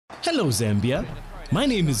Hello Zambia, my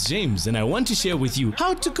name is James and I want to share with you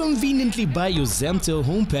how to conveniently buy your Zamtel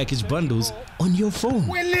home package bundles on your phone.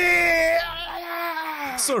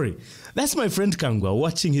 Sorry, that's my friend Kangwa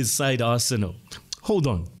watching his side arsenal. Hold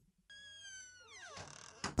on.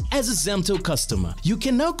 As a Zamtel customer, you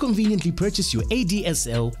can now conveniently purchase your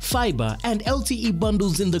ADSL, fiber and LTE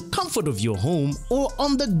bundles in the comfort of your home or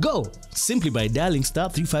on the go, simply by dialing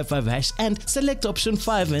 *355# and select option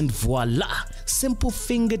 5 and voila! Simple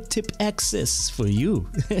fingertip access for you.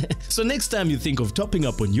 So next time you think of topping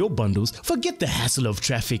up on your bundles, forget the hassle of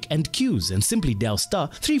traffic and queues and simply dial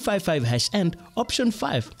 *355# and option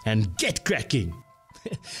 5 and get cracking.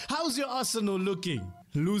 How's your arsenal looking?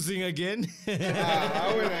 Losing again?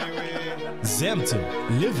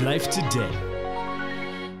 Zamtel, live life today.